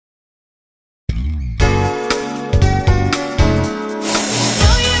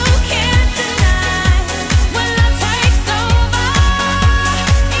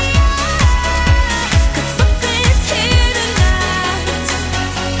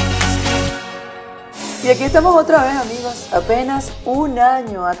Y aquí estamos otra vez, amigos. Apenas un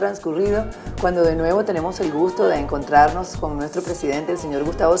año ha transcurrido cuando de nuevo tenemos el gusto de encontrarnos con nuestro presidente, el señor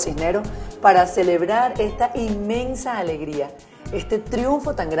Gustavo Cisneros, para celebrar esta inmensa alegría, este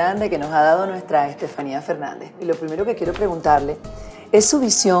triunfo tan grande que nos ha dado nuestra Estefanía Fernández. Y lo primero que quiero preguntarle es su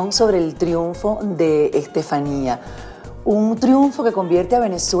visión sobre el triunfo de Estefanía. Un triunfo que convierte a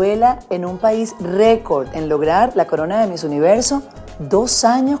Venezuela en un país récord en lograr la corona de Miss Universo 2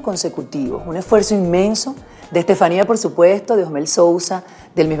 años consecutivos. Un esfuerzo inmenso de Estefanía, por supuesto, de Osmel Sousa,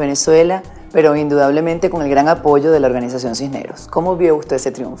 del Miss Venezuela, pero indudablemente con el gran apoyo de la Organización Cisneros. ¿Cómo vio usted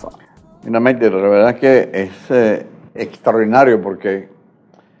ese triunfo? Finalmente, la verdad es que es extraordinario porque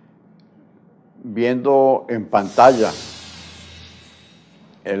viendo en pantalla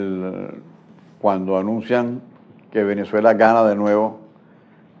cuando anuncian que Venezuela gana de nuevo,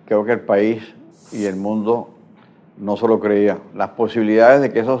 creo que el país y el mundo no se lo creía. Las posibilidades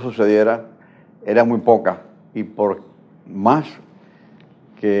de que eso sucediera eran muy pocas, y por más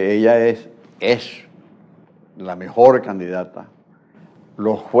que ella es la mejor candidata,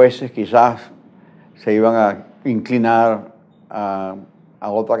 los jueces quizás se iban a inclinar a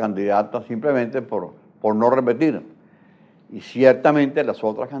otra candidata simplemente por no repetir. Y ciertamente las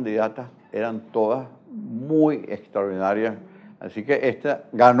otras candidatas eran todas muy extraordinarias. Así que esta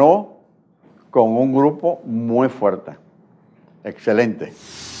ganó con un grupo muy fuerte. Excelente.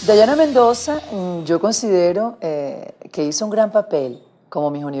 Dayana Mendoza, yo considero que hizo un gran papel como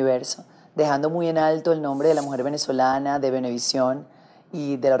Miss Universo, dejando muy en alto el nombre de la mujer venezolana, de Venevisión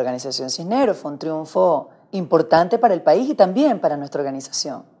y de la Organización Cisneros. Fue un triunfo importante para el país y también para nuestra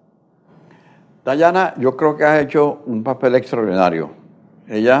organización. Dayana, yo creo que ha hecho un papel extraordinario.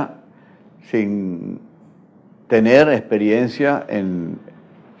 Ella, sin tener experiencia en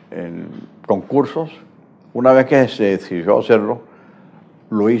concursos, una vez que se decidió hacerlo,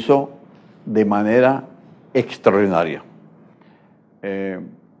 lo hizo de manera extraordinaria.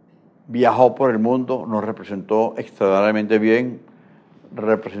 Viajó por el mundo, nos representó extraordinariamente bien,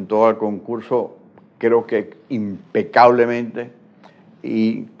 representó al concurso, creo que impecablemente.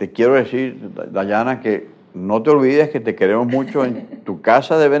 Y te quiero decir, Dayana, que no te olvides que te queremos mucho en tu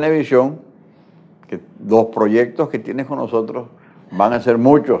casa de Venevisión, que los proyectos que tienes con nosotros van a ser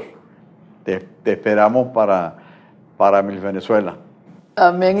muchos. Te esperamos para Miss Venezuela.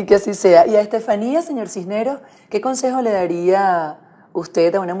 Amén, y que así sea. Y a Estefanía, señor Cisneros, ¿qué consejo le daría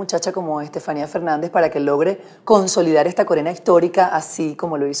usted a una muchacha como Estefanía Fernández para que logre consolidar esta corona histórica así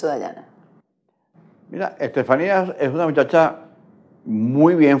como lo hizo Dayana? Mira, Estefanía es una muchacha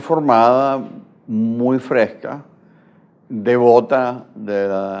muy bien formada, muy fresca, devota de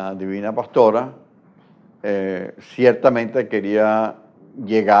la Divina Pastora. Ciertamente quería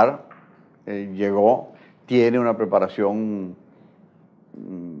llegar, llegó, tiene una preparación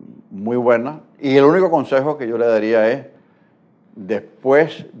muy buena, y el único consejo que yo le daría es,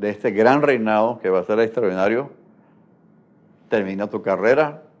 después de este gran reinado que va a ser extraordinario, termina tu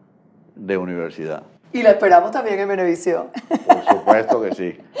carrera de universidad. Y la esperamos también en Venevisión. Por supuesto que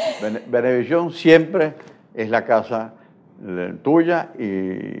sí. Venevisión siempre es la casa tuya,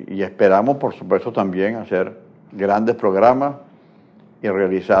 y esperamos, por supuesto, también hacer grandes programas y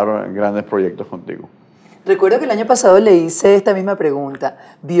realizar grandes proyectos contigo. Recuerdo que el año pasado le hice esta misma pregunta.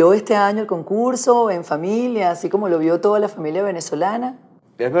 ¿Vio este año el concurso en familia, así como lo vio toda la familia venezolana?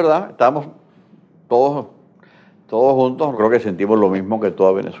 Es verdad, estamos todos juntos, creo que sentimos lo mismo que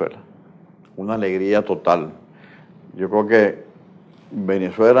toda Venezuela. Una alegría total. Yo creo que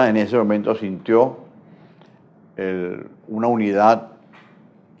Venezuela en ese momento sintió una unidad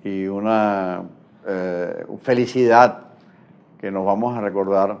y una felicidad que nos vamos a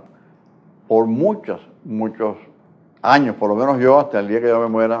recordar por muchos años. Por lo menos yo, hasta el día que yo me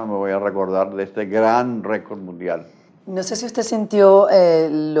muera, me voy a recordar de este gran récord mundial. No sé si usted sintió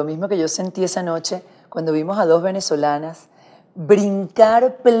lo mismo que yo sentí esa noche cuando vimos a 2 venezolanas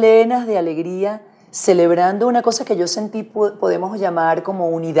brincar plenas de alegría, celebrando una cosa que yo sentí podemos llamar como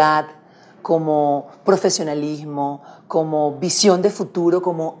unidad, como profesionalismo, como visión de futuro,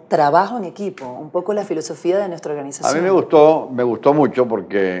 como trabajo en equipo, un poco la filosofía de nuestra organización. A mí me gustó mucho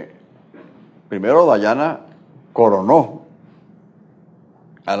porque primero Dayana coronó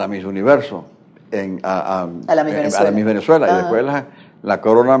a la Miss Universo, a la Miss Venezuela, y después la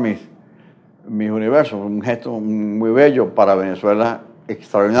corona Miss Universo, un gesto muy bello para Venezuela,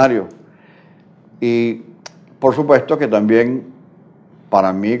 extraordinario. Y por supuesto que también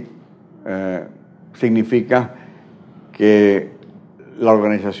para mí significa que la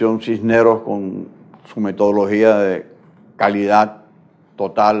Organización Cisneros, con su metodología de calidad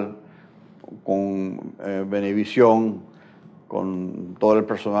total, con Venevisión, con todo el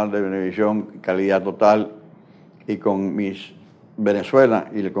personal de Venevisión, calidad total, y con Miss Venezuela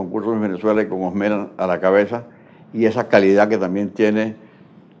y el concurso Miss Venezuela, y con Osmel a la cabeza, y esa calidad que también tiene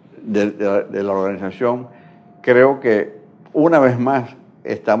de la organización, creo que una vez más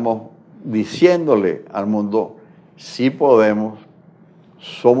estamos diciéndole al mundo: sí podemos,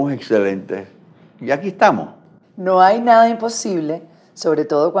 somos excelentes, y aquí estamos. No hay nada imposible, sobre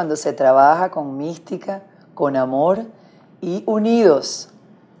todo cuando se trabaja con mística, con amor y unidos.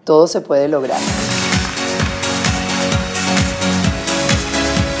 Todo se puede lograr.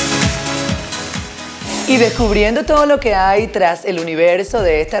 Y descubriendo todo lo que hay tras el universo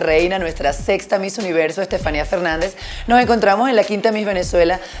de esta reina, nuestra sexta Miss Universo, Estefanía Fernández, nos encontramos en la quinta Miss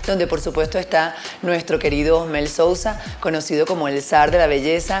Venezuela, donde por supuesto está nuestro querido Osmel Sousa, conocido como el zar de la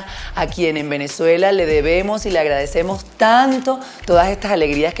belleza, a quien en Venezuela le debemos y le agradecemos tanto todas estas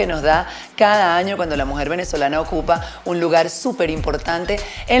alegrías que nos da cada año cuando la mujer venezolana ocupa un lugar súper importante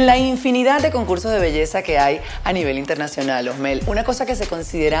en la infinidad de concursos de belleza que hay a nivel internacional. Osmel, una cosa que se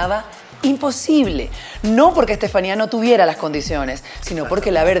consideraba imposible, no porque Estefanía no tuviera las condiciones, sino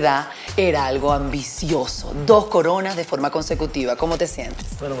porque la verdad era algo ambicioso. 2 coronas de forma consecutiva. ¿Cómo te sientes?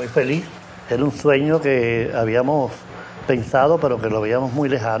 Bueno, muy feliz. Era un sueño que habíamos pensado, pero que lo veíamos muy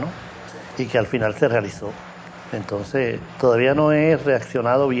lejano y que al final se realizó. Entonces, todavía no he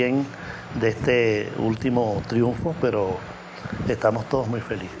reaccionado bien de este último triunfo, pero estamos todos muy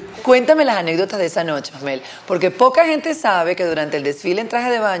felices. Cuéntame las anécdotas de esa noche, Osmel, porque poca gente sabe que durante el desfile en traje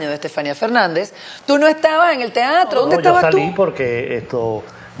de baño de Estefanía Fernández, tú no estabas en el teatro. ¿Dónde estabas tú? Yo salí porque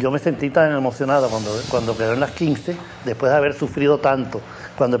yo me sentí tan emocionada cuando quedó en las 15, después de haber sufrido tanto,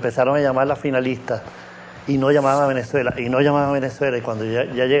 cuando empezaron a llamar las finalistas y no llamaban a Venezuela, y cuando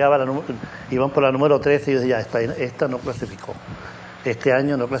ya llegaba iban por la número 13, y yo decía, ya, esta no clasificó. Este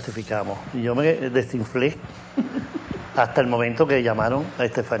año no clasificamos. Y yo me desinflé hasta el momento que llamaron a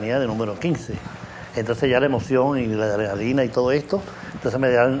Estefanía de número 15. Entonces ya la emoción y la adrenalina y todo esto, entonces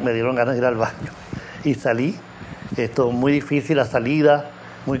me dieron ganas de ir al baño. Y salí, muy difícil la salida,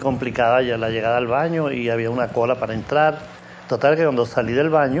 muy complicada ya la llegada al baño, y había una cola para entrar. Total que cuando salí del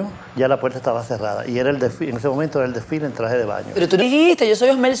baño, ya la puerta estaba cerrada. Y era en ese momento era el desfile en traje de baño. Pero tú dijiste, yo soy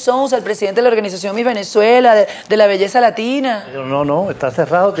Osmel Sousa, el presidente de la Organización Miss Venezuela, de la belleza latina. Pero no, está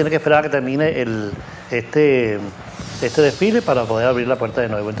cerrado, tiene que esperar a que termine este desfile para poder abrir la puerta de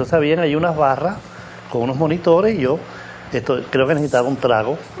nuevo. Entonces habían ahí unas barras con unos monitores, y yo creo que necesitaba un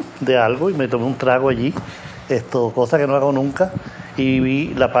trago de algo, y me tomé un trago allí, cosa que no hago nunca, y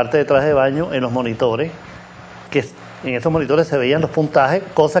vi la parte de traje de baño en los monitores, que en esos monitores se veían los puntajes,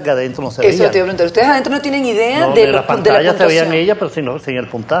 cosas que adentro no se veían. Eso te iba a preguntar. ¿Ustedes adentro no tienen idea de la pantalla se veían ella, pero sin el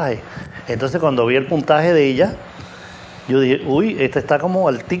puntaje. Entonces cuando vi el puntaje de ella, yo dije, uy, esta está como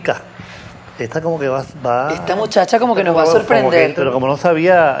altica. Esta como que va esta muchacha como que nos va a sorprender. Pero como no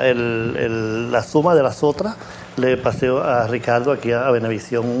sabía la suma de las otras, le pasé a Ricardo aquí a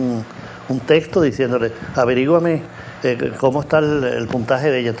Venevisión un texto diciéndole, averíguame cómo está el puntaje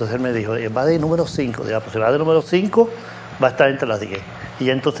de ella. Entonces él me dijo, va de número 5. Pues si va de número 5, va a estar entre las 10. Y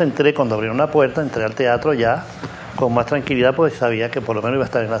ya entonces cuando abrieron la puerta, entré al teatro ya con más tranquilidad, porque sabía que por lo menos iba a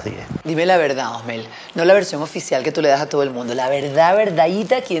estar en las 10. Dime la verdad, Osmel, no la versión oficial que tú le das a todo el mundo, la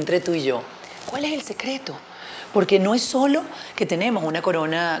verdadita aquí entre tú y yo. ¿Cuál es el secreto? Porque no es solo que tenemos una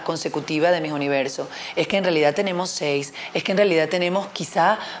corona consecutiva de Miss Universo, es que en realidad tenemos 6, es que en realidad tenemos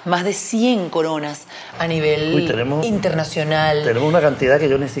quizá más de 100 coronas a nivel internacional. Tenemos una cantidad que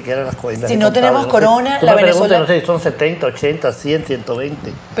yo ni siquiera las cuento. Si no tenemos corona, la Venezuela... No sé si son 70, 80, 100,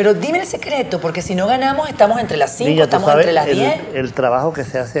 120. Pero dime el secreto, porque si no ganamos estamos entre las 5, estamos entre las 10. El trabajo que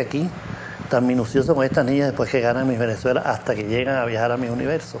se hace aquí, tan minucioso con estas niñas después que ganan Miss Venezuela hasta que llegan a viajar a Miss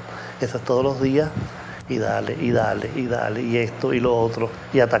Universo. Eso es todos los días, y dale, y esto y lo otro,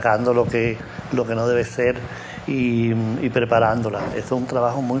 y atacando lo que no debe ser, y preparándola. Eso es un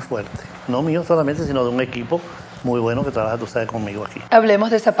trabajo muy fuerte, no mío solamente, sino de un equipo muy bueno que trabaja, tú sabes, conmigo aquí.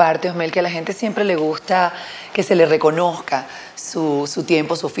 Hablemos de esa parte, Osmel, que a la gente siempre le gusta que se le reconozca su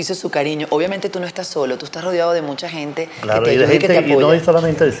tiempo, su oficio, su cariño. Obviamente tú no estás solo, tú estás rodeado de mucha gente, claro, que te ayuda y que te apoya. Y no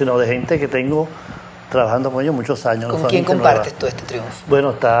solamente, sino de gente que tengo trabajando con ellos muchos años. ¿Con quién compartes tú este triunfo?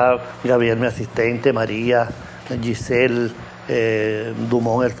 Bueno, está Gabriel, mi asistente, María, Giselle,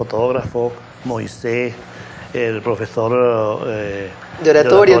 Dumont, el fotógrafo, Moisés, el profesor de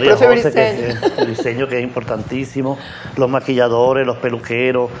oratoria, el profe Briceño. El diseño, que es importantísimo, los maquilladores, los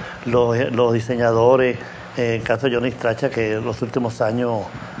peluqueros, los diseñadores, en el caso de Johnny Stracha, que en los últimos años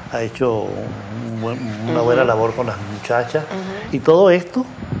ha hecho una buena labor con las muchachas. Y todo esto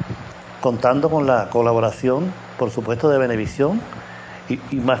contando con la colaboración, por supuesto, de Venevisión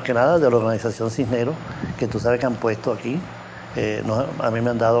y más que nada de la Organización Cisneros, que tú sabes que han puesto aquí a mí me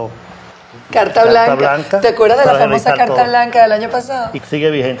han dado carta blanca. ¿Te acuerdas de la famosa carta blanca del año pasado? Y sigue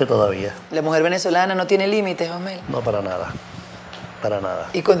vigente todavía. La mujer venezolana no tiene límites, Osmel. No, para nada. Para nada.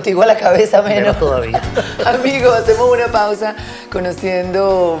 Y contigo a la cabeza menos todavía. Amigos, hacemos una pausa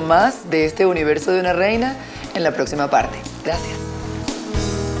conociendo más de este universo de una reina en la próxima parte. Gracias.